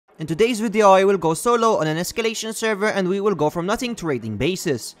In today's video, I will go solo on an escalation server and we will go from nothing to raiding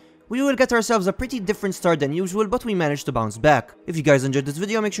bases. We will get ourselves a pretty different start than usual, but we managed to bounce back. If you guys enjoyed this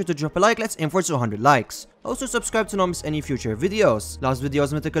video, make sure to drop a like. Let's aim for 200 likes. Also subscribe to not miss any future videos. Last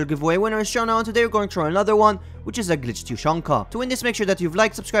video's mythical giveaway winner is shown now, and today we're going through another one, which is a glitched Tushonka. To win this, make sure that you've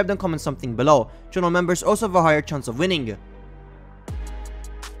liked, subscribed, and comment something below. Channel members also have a higher chance of winning.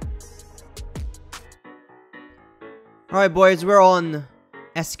 Alright boys, we're on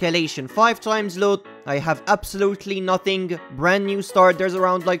escalation. 5 times loot. I have absolutely nothing. Brand new start. There's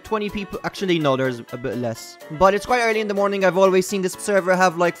around like 20 people. Actually, no, there's a bit less. But it's quite early in the morning. I've always seen this server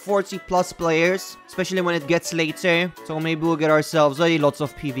have like 40 plus players, especially when it gets later. So maybe we'll get ourselves lots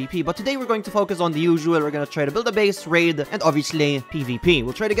of PvP. But today we're going to focus on the usual. We're going to try to build a base, raid, and obviously PvP.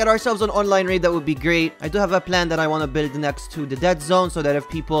 We'll try to get ourselves an online raid. That would be great. I do have a plan that I want to build next to the dead zone so that if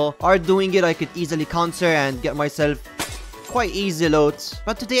people are doing it, I could easily counter and get myself quite easy loot.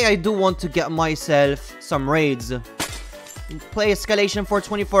 But today I do want to get myself some raids. Play escalation for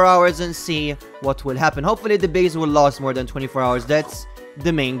 24 hours and see what will happen. Hopefully the base will last more than 24 hours. That's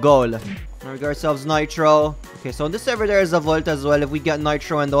the main goal. Now we got ourselves nitro. Okay, so in this server there is a vault as well. If we get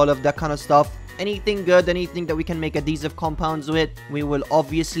nitro and all of that kind of stuff, anything good, anything that we can make adhesive compounds with, we will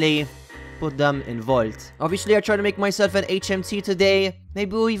obviously put them in vault. Obviously, I try to make myself an HMT today.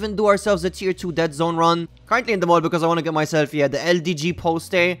 Maybe we'll even do ourselves a tier 2 dead zone run. Currently in the mall because I want to get myself, the LDG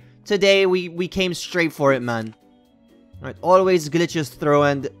poster. Today, we came straight for it, man. Alright, always glitches through,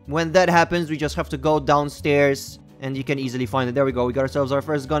 and when that happens, we just have to go downstairs, and you can easily find it. There we go. We got ourselves our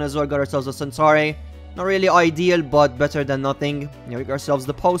first gun as well. Got ourselves a Centauri. Not really ideal, but better than nothing. Yeah, we got ourselves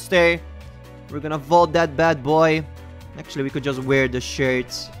the poster. We're gonna vault that bad boy. Actually, we could just wear the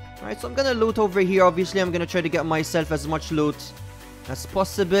shirt. Alright, so I'm gonna loot over here. Obviously, I'm gonna try to get myself as much loot as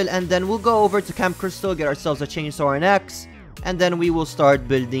possible. And then we'll go over to Camp Crystal, get ourselves a chainsaw or an axe. And then we will start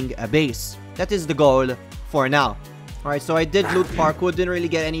building a base. That is the goal for now. Alright, so I did loot Parkwood. Didn't really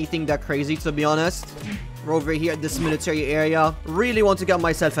get anything that crazy, to be honest. We're over here at this military area. Really want to get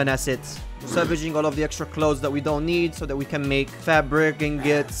myself an asset. Salvaging all of the extra clothes that we don't need so that we can make fabric,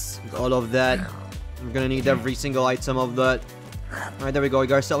 ingots, all of that. We're gonna need every single item of that. Alright, there we go. We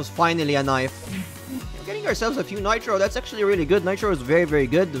got ourselves finally a knife. We're getting ourselves a few nitro. That's actually really good. Nitro is very, very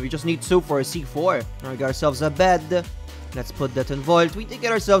good. We just need 2 for a C4. Alright, we got ourselves a bed. Let's put that in vault. We did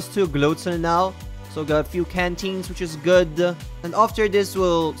get ourselves 2 gluten now. So we got a few canteens, which is good. And after this,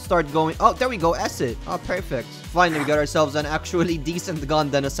 we'll start going... Oh, there we go. Acid. Oh, perfect. Finally, we got ourselves an actually decent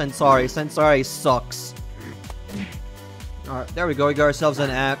gun than a Centauri. Centauri sucks. Alright, there we go. We got ourselves an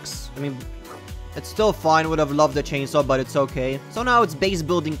axe. I mean... it's still fine. Would have loved the chainsaw, but it's okay. So now it's base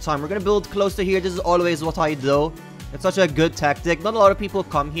building time. We're gonna build close to here. This is always what I do. It's such a good tactic. Not a lot of people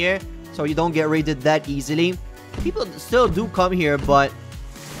come here, so you don't get raided that easily. People still do come here, but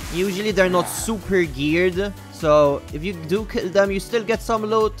usually they're not super geared. So if you do kill them, you still get some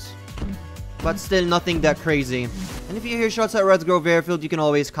loot, but still nothing that crazy. And if you hear shots at Red Grove Airfield, you can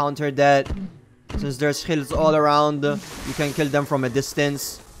always counter that. Since there's hills all around, you can kill them from a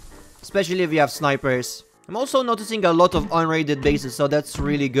distance. Especially if you have snipers. I'm also noticing a lot of unraided bases, so that's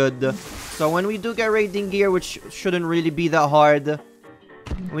really good. So when we do get raiding gear, which shouldn't really be that hard,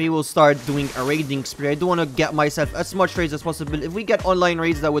 we will start doing a raiding spree. I do want to get myself as much raids as possible. If we get online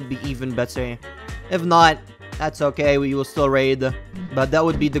raids, that would be even better. If not, that's okay. We will still raid. But that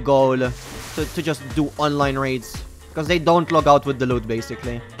would be the goal, to just do online raids. Because they don't log out with the loot,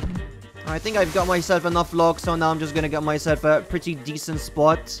 basically. I think I've got myself enough logs, so now I'm just gonna get myself a pretty decent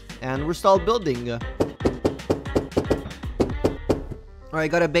spot. And we're still building. Alright,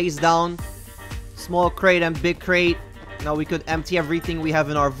 got a base down. Small crate and big crate. Now we could empty everything we have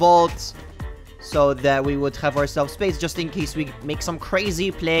in our vault, so that we would have ourselves space just in case we make some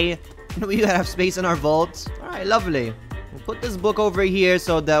crazy play. We have space in our vault. Alright, lovely. We'll put this book over here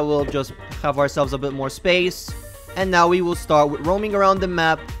so that we'll just have ourselves a bit more space. And now we will start with roaming around the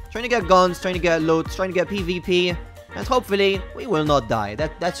map, trying to get guns, trying to get loot, trying to get PvP, and hopefully we will not die.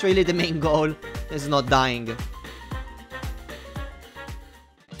 That's really the main goal, is not dying.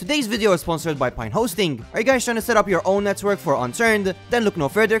 Today's video is sponsored by Pine Hosting. Are you guys trying to set up your own network for Unturned? Then look no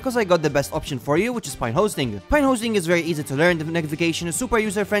further, because I got the best option for you, which is Pine Hosting. Pine Hosting is very easy to learn, the navigation is super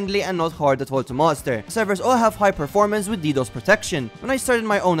user friendly and not hard at all to master. The servers all have high performance with DDoS protection. When I started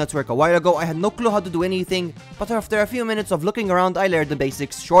my own network a while ago, I had no clue how to do anything, but after a few minutes of looking around, I learned the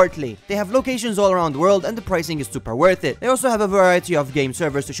basics shortly. They have locations all around the world and the pricing is super worth it. They also have a variety of game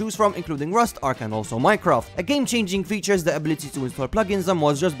servers to choose from, including Rust, Ark, and also Minecraft. A game-changing feature is the ability to install plugins and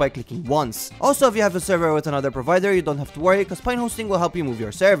mods just just by clicking once. Also, if you have a server with another provider, you don't have to worry because Pine Hosting will help you move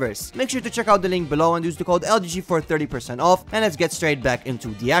your servers. Make sure to check out the link below and use the code LDG for 30% off, and let's get straight back into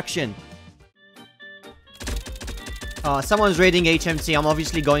the action. Someone's raiding HMT. I'm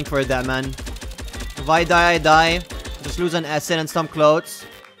obviously going for that, man. If I die, I die. Just lose an asset and some clothes.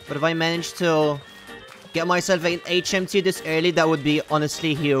 But if I manage to get myself an HMT this early, that would be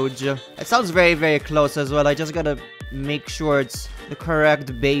honestly huge. It sounds very, very close as well. I just gotta make sure it's the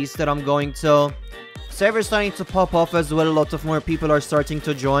correct base that I'm going to. Server's starting to pop off as well. A lot of more people are starting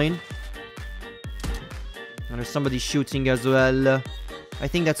to join. And there's somebody shooting as well. I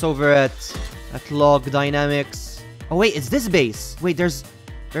think that's over at Log Dynamics. Oh wait, it's this base. Wait, there's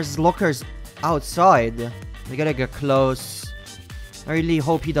lockers outside. We gotta get close. I really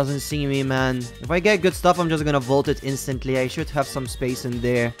hope he doesn't see me, man. If I get good stuff, I'm just gonna vault it instantly. I should have some space in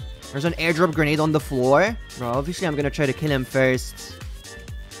there. There's an airdrop grenade on the floor. Bro, obviously I'm gonna try to kill him first.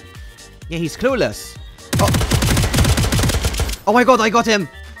 Yeah, he's clueless. Oh my god, I got him.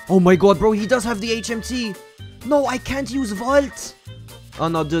 Oh my god, bro, he does have the HMT. No, I can't use vault. Oh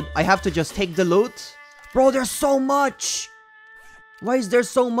no, dude, I have to just take the loot. Bro, there's so much. Why is there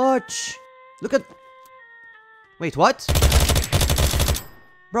so much? Look at... Wait, what?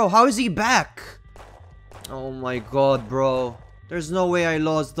 Bro, how is he back? Oh my god, bro. There's no way I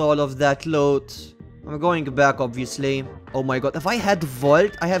lost all of that loot. I'm going back, obviously. Oh my god, if I had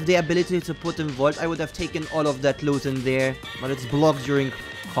vault, I have the ability to put in vault, I would have taken all of that loot in there. But it's blocked during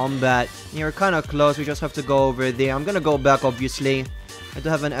combat. You're kind of close, we just have to go over there. I'm gonna go back, obviously. I do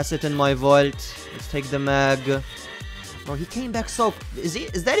have an asset in my vault. Let's take the mag. Bro, he came back so... Is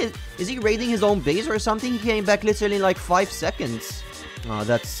he raiding his own base or something? He came back literally in like 5 seconds. Oh,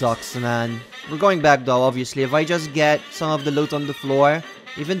 that sucks, man. We're going back though, obviously. If I just get some of the loot on the floor,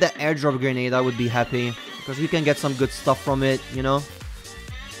 even the airdrop grenade, I would be happy. Because we can get some good stuff from it, you know?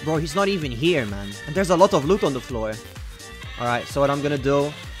 Bro, he's not even here, man. And there's a lot of loot on the floor. Alright, so what I'm gonna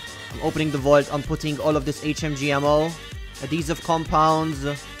do... I'm opening the vault. I'm putting all of this HMG ammo. Adhesive compounds.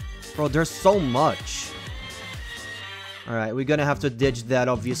 Bro, there's so much. Alright, we're gonna have to ditch that,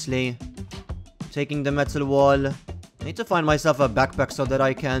 obviously. Taking the metal wall. I need to find myself a backpack so that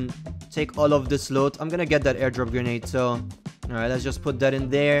I can take all of this loot. I'm gonna get that airdrop grenade, so... Alright, let's just put that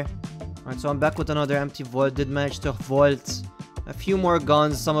in there. Alright, so I'm back with another empty vault. Did manage to vault a few more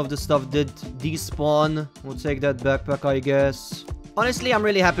guns. Some of the stuff did despawn. We'll take that backpack, I guess. Honestly, I'm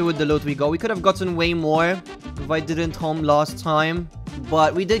really happy with the loot we got. We could have gotten way more if I didn't home last time.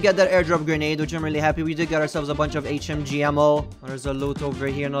 But we did get that airdrop grenade, which I'm really happy. We did get ourselves a bunch of HMG ammo. There's a loot over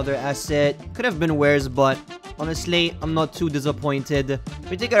here, another asset. Could have been worse, but honestly, I'm not too disappointed.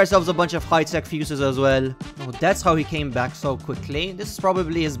 We did get ourselves a bunch of high-tech fuses as well. Oh, that's how he came back so quickly. This is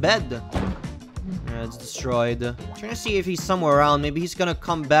probably his bed. Yeah, it's destroyed. Trying to see if he's somewhere around. Maybe he's gonna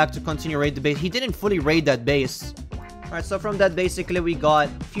come back to continue raid the base. He didn't fully raid that base. Alright, so from that, basically, we got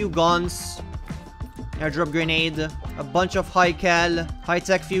a few guns. Airdrop grenade, a bunch of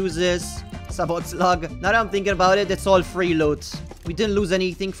high-tech fuses, sabot slug. Now that I'm thinking about it, it's all free loot. We didn't lose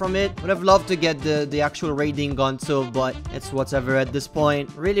anything from it. Would have loved to get the actual raiding gun too, but it's whatever at this point.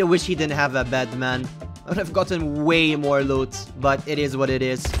 Really wish he didn't have a bed, man. I would have gotten way more loot, but it is what it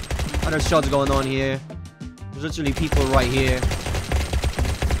is. Other shots going on here. There's literally people right here.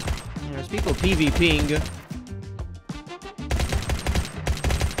 There's people PvPing.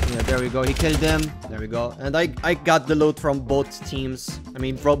 Yeah, there we go. He killed them. There we go. And I got the loot from both teams. I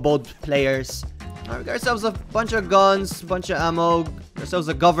mean, from both players. Alright, we got ourselves a bunch of guns, bunch of ammo. Got ourselves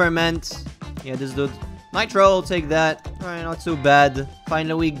a government. Yeah, this dude. Nitro, I'll take that. Alright, not too bad.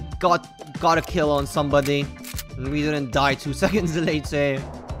 Finally, we got a kill on somebody. And we didn't die 2 seconds later.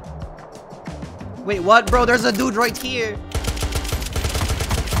 Wait, what? Bro, there's a dude right here.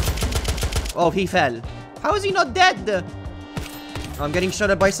 Oh, he fell. How is he not dead? I'm getting shot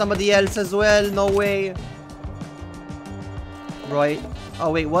at by somebody else as well. No way. Right.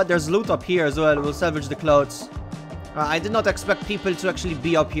 Oh, wait. What? There's loot up here as well. We'll salvage the clothes. I did not expect people to actually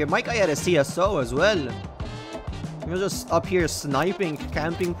be up here. My guy had a CSO as well. He was just up here sniping,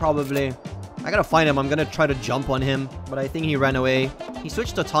 camping probably. I gotta find him. I'm gonna try to jump on him. But I think he ran away. He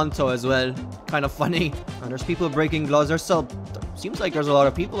switched to Tonto as well. Kind of funny. And there's people breaking glass. Seems like there's a lot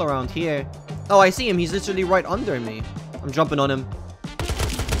of people around here. Oh, I see him. He's literally right under me. I'm jumping on him.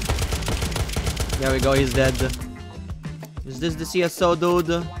 There we go, he's dead. Is this the CSO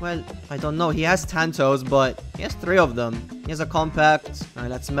dude? Well, I don't know. He has Tantos, but he has 3 of them. He has a compact.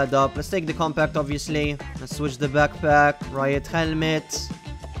 Alright, let's med up. Let's take the compact, obviously. Let's switch the backpack. Riot helmet.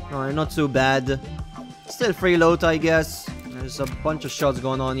 Alright, not too bad. Still free loot, I guess. There's a bunch of shots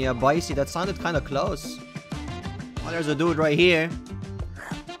going on here. Bicey, that sounded kind of close. Oh, there's a dude right here.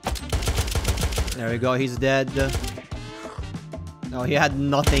 There we go, he's dead. Oh, he had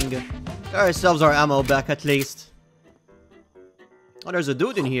nothing. Got ourselves our ammo back at least. Oh, there's a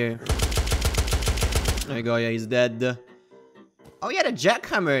dude in here. There you go, yeah, he's dead. Oh, he had a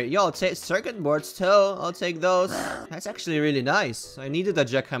jackhammer. Yo, I'll take circuit boards too. I'll take those. That's actually really nice. I needed a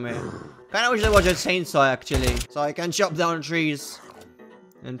jackhammer. Kinda wish there was a chainsaw actually, so I can chop down trees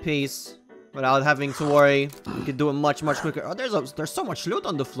in peace without having to worry. We could do it much quicker. Oh, there's so much loot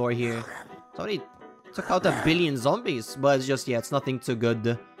on the floor here. Somebody took out 1 billion zombies, but it's just, yeah, it's nothing too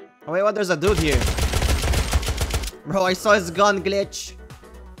good. Oh wait, what? There's a dude here. Bro, I saw his gun glitch.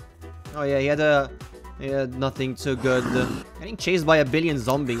 Oh yeah, he had nothing too good. Getting chased by 1 billion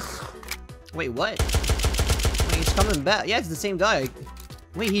zombies. Wait, what? Wait, he's coming back. Yeah, it's the same guy.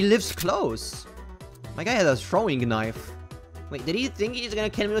 Wait, he lives close. My guy had a throwing knife. Wait, did he think he's gonna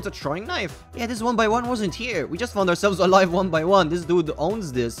kill me with a throwing knife? Yeah, this 1x1 wasn't here. We just found ourselves alive 1x1. This dude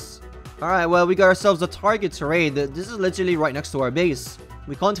owns this. Alright, well, we got ourselves a target to raid. This is literally right next to our base.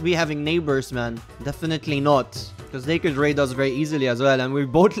 We can't be having neighbors, man. Definitely not. Because they could raid us very easily as well. And we're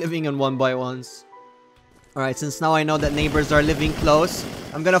both living in 1x1s. Alright, since now I know that neighbors are living close,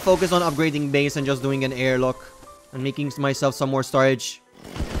 I'm gonna focus on upgrading base and just doing an airlock. And making myself some more storage.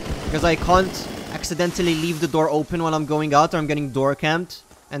 Because I can't accidentally leave the door open while I'm going out, or I'm getting door camped.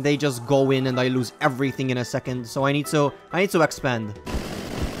 And they just go in and I lose everything in a second. So I need to expand.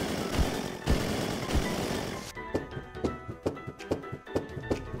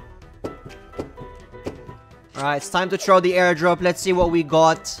 Alright, it's time to throw the airdrop. Let's see what we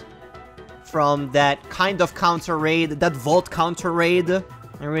got from that kind of counter raid, that vault counter raid.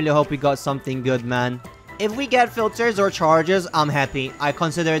 I really hope we got something good, man. If we get filters or charges, I'm happy. I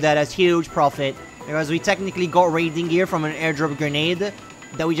consider that as huge profit, because we technically got raiding gear from an airdrop grenade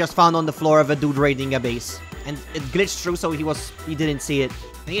that we just found on the floor of a dude raiding a base. And it glitched through, so he didn't see it.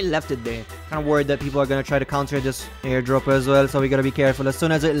 And he left it there. Kind of worried that people are gonna try to counter this airdrop as well, so we gotta be careful. As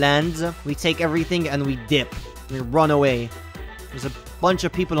soon as it lands, we take everything and we dip. We run away. There's a bunch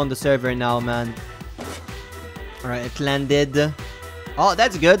of people on the server now, man. Alright, it landed. Oh,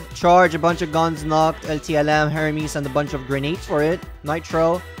 that's good. Charge, a bunch of guns knocked, LTLM, Hermes, and a bunch of grenades for it.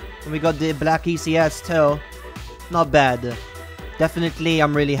 Nitro. And we got the black ECS too. Not bad. Definitely,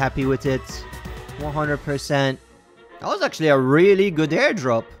 I'm really happy with it. 100%. That was actually a really good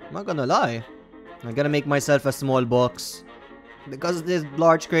airdrop. I'm not gonna lie. I'm gonna make myself a small box. Because this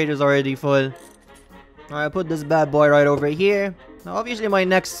large crate is already full. Alright, I put this bad boy right over here. Now, obviously, my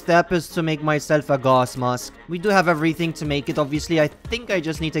next step is to make myself a gas mask. We do have everything to make it, obviously. I think I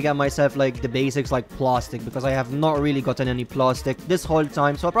just need to get myself, like, the basics, like plastic. Because I have not really gotten any plastic this whole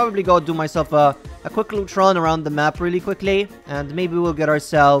time. So I'll probably go do myself a quick loot run around the map really quickly. And maybe we'll get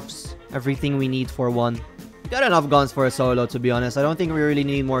ourselves everything we need for one. Got enough guns for a solo, to be honest. I don't think we really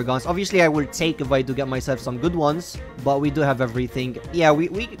need more guns. Obviously, I will take if I do get myself some good ones. But we do have everything. Yeah,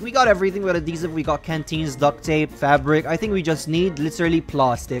 we got everything with adhesive. We got canteens, duct tape, fabric. I think we just need literally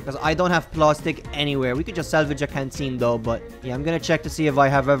plastic. Because I don't have plastic anywhere. We could just salvage a canteen though. But yeah, I'm gonna check to see if I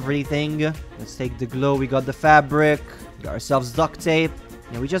have everything. Let's take the glue. We got the fabric. Got ourselves duct tape.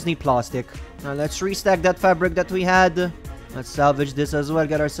 Yeah, we just need plastic. Now let's restack that fabric that we had. Let's salvage this as well.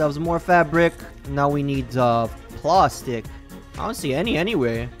 Get ourselves more fabric. Now we need plastic. I don't see any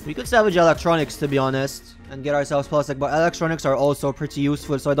anywhere. We could salvage electronics, to be honest, and get ourselves plastic. But electronics are also pretty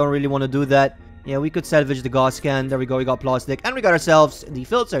useful, so I don't really want to do that. Yeah, we could salvage the gas can. There we go. We got plastic. And we got ourselves the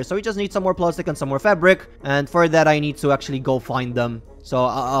filter. So we just need some more plastic and some more fabric. And for that, I need to actually go find them. So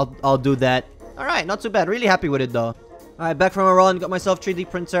I'll do that. Alright, not too bad. Really happy with it, though. Alright, back from a run. Got myself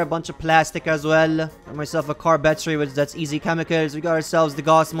 3D printer, a bunch of plastic as well. Got myself a car battery, which that's easy chemicals. We got ourselves the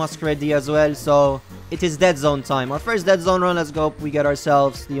gas mask ready as well. So it is dead zone time. Our first dead zone run. Let's go. We get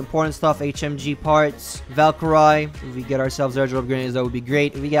ourselves the important stuff, HMG parts, Valkyrie. If we get ourselves airdrop grenades, that would be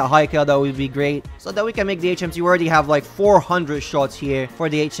great. If we get high kill, that would be great. So that we can make the HMT. We already have like 400 shots here for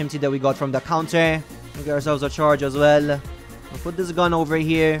the HMT that we got from the counter. We get ourselves a charge as well. We'll put this gun over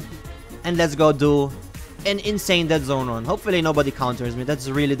here. And let's go do an insane dead zone run. Hopefully nobody counters me. That's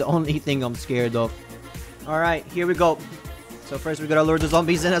really the only thing I'm scared of. Alright, here we go. So first we gotta lure the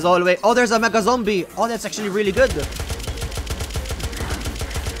zombies in as always. Oh, there's a mega zombie. Oh, that's actually really good.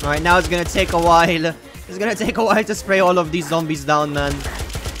 Alright, now it's gonna take a while. It's gonna take a while to spray all of these zombies down, man.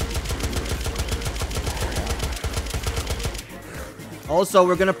 Also,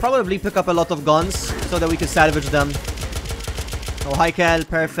 we're gonna probably pick up a lot of guns so that we can salvage them. Oh, high cal,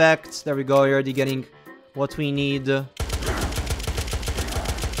 perfect. There we go, you're already getting what we need. There's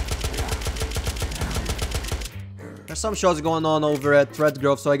some shots going on over at Thread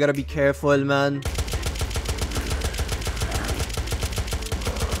Grove, so I gotta be careful, man.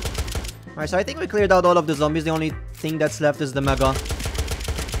 Alright, so I think we cleared out all of the zombies. The only thing that's left is the Mega.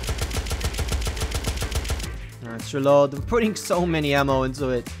 Alright, let's reload. We're putting so many ammo into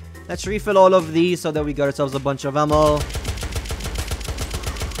it. Let's refill all of these so that we got ourselves a bunch of ammo.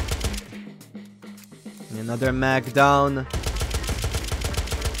 Another mag down.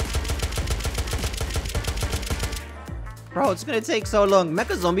 Bro, it's gonna take so long.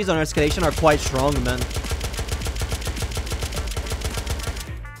 Mecha zombies on escalation are quite strong, man.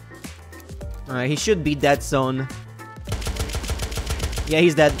 Alright, he should be dead soon. Yeah,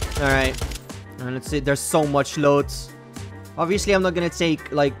 he's dead. Alright. Alright, let's see. There's so much loot. Obviously, I'm not gonna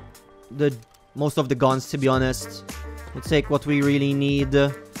take, like, the most of the guns, to be honest. Let's take what we really need.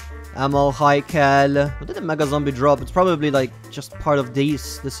 Ammo, high cal. What did the Mega Zombie drop? It's probably like just part of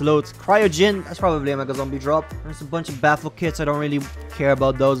this loot. Cryogen, that's probably a Mega Zombie drop. There's a bunch of baffle kits. I don't really care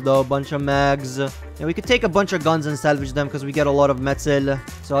about those though. A bunch of mags. Yeah, we could take a bunch of guns and salvage them because we get a lot of metal.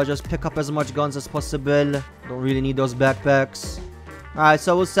 So I'll just pick up as much guns as possible. Don't really need those backpacks. Alright,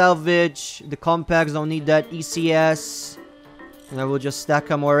 so we'll salvage the compacts. Don't need that. ECS. And then we'll just stack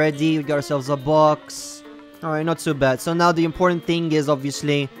them already. We got ourselves a box. Alright, not too bad. So now the important thing is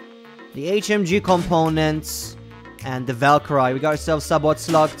obviously the HMG components and the Valkyrie. We got ourselves Sabot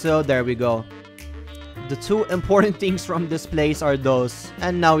slug too. There we go. The two important things from this place are those.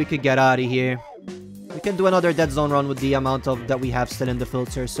 And now we could get out of here. We can do another dead zone run with the amount of that we have still in the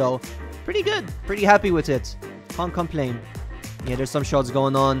filter. So, pretty good. Pretty happy with it. Can't complain. Yeah, there's some shots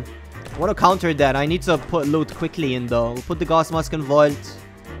going on. I want to counter that. I need to put loot quickly in though. We'll put the gas mask in vault.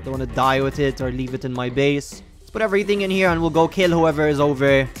 Don't want to die with it or leave it in my base. Let's put everything in here and we'll go kill whoever is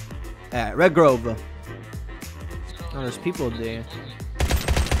over Red Grove. Oh, there's people there.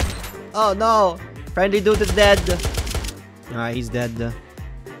 Oh no! Friendly dude is dead. Alright, he's dead.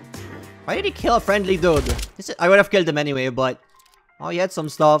 Why did he kill a friendly dude? I would have killed him anyway, but... Oh, he had some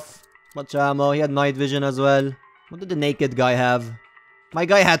stuff. Much ammo. He had night vision as well. What did the naked guy have? My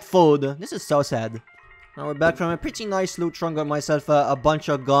guy had food. This is so sad. Now we're back from a pretty nice loot run. Got myself a bunch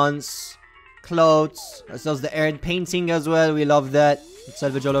of guns. Clothes. Ourselves the aired painting as well. We love that. Let's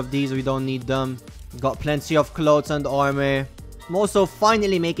salvage all of these. We don't need them. Got plenty of clothes and armor. I'm also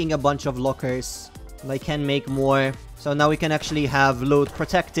finally making a bunch of lockers. I can make more. So now we can actually have loot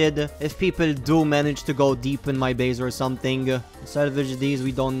protected if people do manage to go deep in my base or something. Salvage these.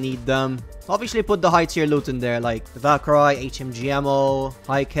 We don't need them. Obviously put the high tier loot in there, like the Valkyrie, HMG ammo,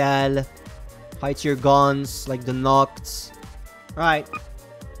 high cal, high tier guns like the Nocts. Right.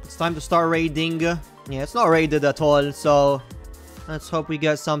 It's time to start raiding. Yeah, it's not raided at all, so let's hope we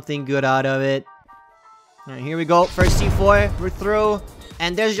get something good out of it. Alright, here we go. First C4. We're through.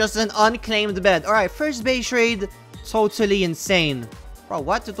 And there's just an unclaimed bed. Alright, first base raid. Totally insane. Bro,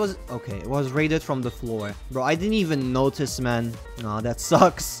 what? It was... Okay, it was raided from the floor. Bro, I didn't even notice, man. Nah, that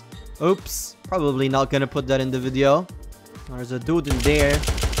sucks. Oops. Probably not gonna put that in the video. There's a dude in there.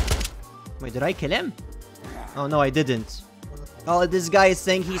 Wait, did I kill him? Oh, no, I didn't. Oh, this guy is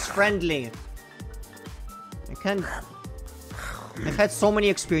saying he's friendly. I can't... I've had so many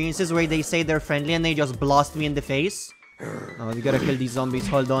experiences where they say they're friendly and they just blast me in the face. Oh, we gotta kill these zombies.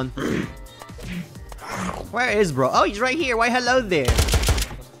 Hold on. Where is bro? Oh, he's right here. Why hello there?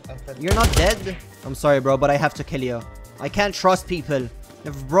 You're not dead? I'm sorry, bro, but I have to kill you. I can't trust people.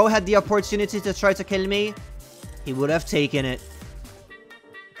 If bro had the opportunity to try to kill me, he would have taken it.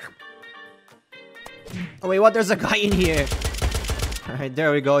 Oh, wait, what? There's a guy in here. Alright,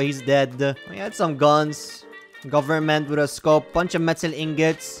 there we go. He's dead. We had some guns. Government with a scope. Bunch of metal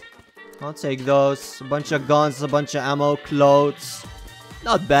ingots. I'll take those. A bunch of guns. A bunch of ammo. Clothes.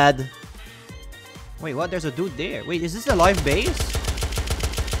 Not bad. Wait, what? There's a dude there. Wait, is this a live base?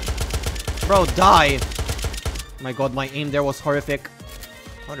 Bro, die. My god, my aim there was horrific.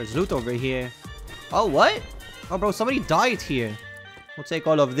 Oh, there's loot over here. Oh, what? Oh, bro, somebody died here. We'll take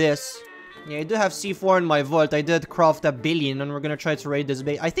all of this. Yeah, I do have C4 in my vault. I did craft 1 billion and we're gonna try to raid this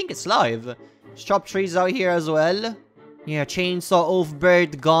base. I think it's live. There's chop trees out here as well. Yeah, chainsaw,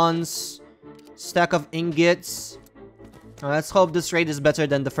 oafbird, guns, stack of ingots. Let's hope this raid is better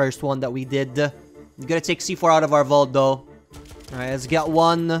than the first one that we did. We gotta take C4 out of our vault though. Alright, let's get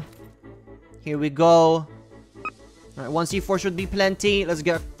one. Here we go. Alright, 1 C4 should be plenty. Let's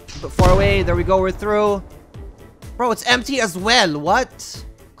get far away. There we go, we're through. Bro, it's empty as well. What?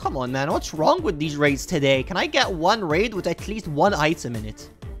 Come on, man. What's wrong with these raids today? Can I get one raid with at least one item in it?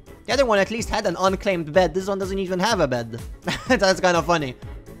 The other one at least had an unclaimed bed. This one doesn't even have a bed. That's kind of funny.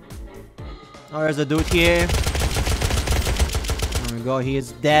 Oh, there's a dude here. There we go. He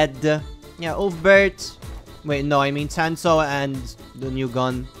is dead. Yeah, Ulfbert. Wait, no, I mean Tanso and the new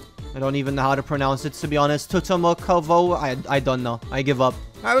gun. I don't even know how to pronounce it, to be honest. Tutumokovo. I don't know. I give up.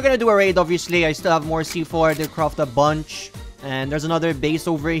 Alright, we're gonna do a raid, obviously. I still have more C4 to craft a bunch. And there's another base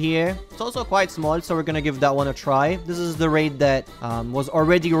over here. It's also quite small, so we're gonna give that one a try. This is the raid that was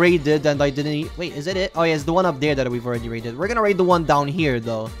already raided, and I didn't... Wait, is it? Oh, yeah, it's the one up there that we've already raided. We're gonna raid the one down here,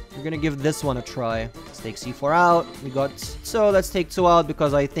 though. We're gonna give this one a try. Let's take C4 out. We got... So, let's take 2 out,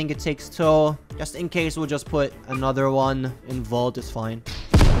 because I think it takes 2. Just in case, we'll just put another one in vault. It's fine.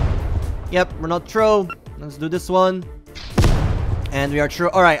 Yep, we're not true. Let's do this one. And we are true.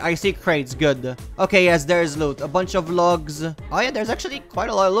 Alright, I see crates. Good. Okay, yes, there's loot. A bunch of logs. Oh, yeah, there's actually quite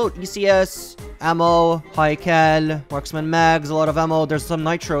a lot of loot. ECS, ammo, high cal, marksman mags, a lot of ammo. There's some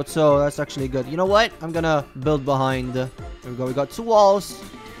nitro, so that's actually good. You know what? I'm gonna build behind. There we go. We got 2 walls.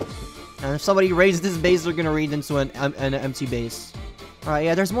 And if somebody raids this base, we're gonna raid into an empty base. Alright,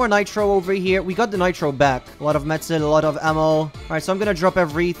 yeah, there's more nitro over here. We got the nitro back. A lot of metal, a lot of ammo. Alright, so I'm gonna drop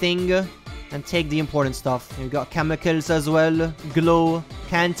everything and take the important stuff. We got chemicals as well, glue,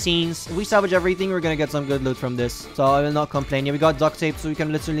 canteens. If we salvage everything, we're gonna get some good loot from this. So I will not complain. Yeah, we got duct tape, so we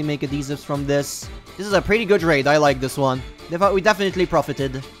can literally make adhesives from this. This is a pretty good raid. I like this one. We definitely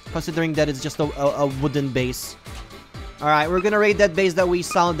profited, considering that it's just a wooden base. Alright, we're gonna raid that base that we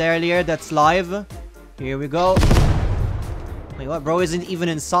found earlier. That's live. Here we go. Wait, what? Bro isn't even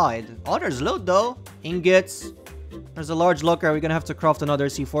inside. Oh, there's loot, though. Ingots. There's a large locker. We're gonna have to craft another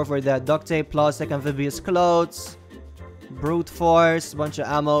C4 for that. Duct tape, plastic, amphibious clothes, brute force, bunch of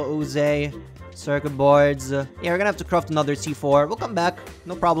ammo, Uzi, circuit boards. Yeah, we're gonna have to craft another C4. We'll come back.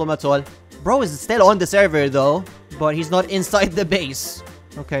 No problem at all. Bro is still on the server though, but he's not inside the base.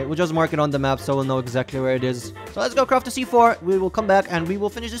 Okay, we'll just mark it on the map so we'll know exactly where it is. So let's go craft a C4. We will come back and we will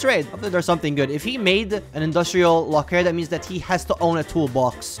finish this raid. Hopefully there's something good. If he made an industrial locker, that means that he has to own a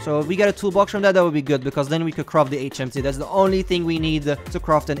toolbox. So if we get a toolbox from that, that would be good, because then we could craft the HMT. That's the only thing we need to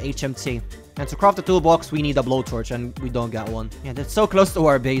craft an HMT. And to craft a toolbox, we need a blowtorch, and we don't get one. Yeah, that's so close to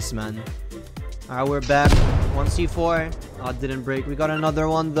our base, man. Alright, we're back. 1 C4. Oh, it didn't break. We got another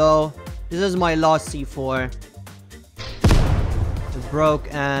one, though. This is my last C4. It broke,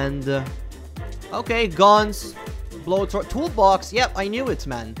 and... okay, guns. Blowtorch. Toolbox. Yep, I knew it,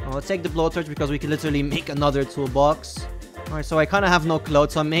 man. I'll take the blowtorch because we can literally make another toolbox. Alright, so I kind of have no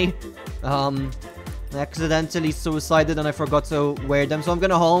clothes on me. I accidentally suicided and I forgot to wear them. So I'm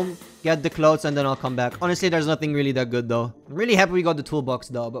gonna home, get the clothes, and then I'll come back. Honestly, there's nothing really that good, though. I'm really happy we got the toolbox,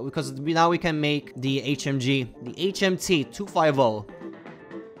 though. But because now we can make the HMG. The HMT 250.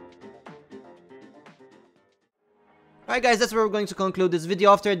 Alright guys, that's where we're going to conclude this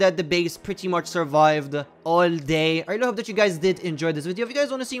video. After that, the base pretty much survived all day. I really hope that you guys did enjoy this video. If you guys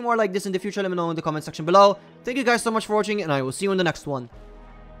want to see more like this in the future, let me know in the comment section below. Thank you guys so much for watching, and I will see you in the next one.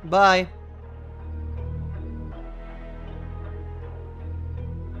 Bye!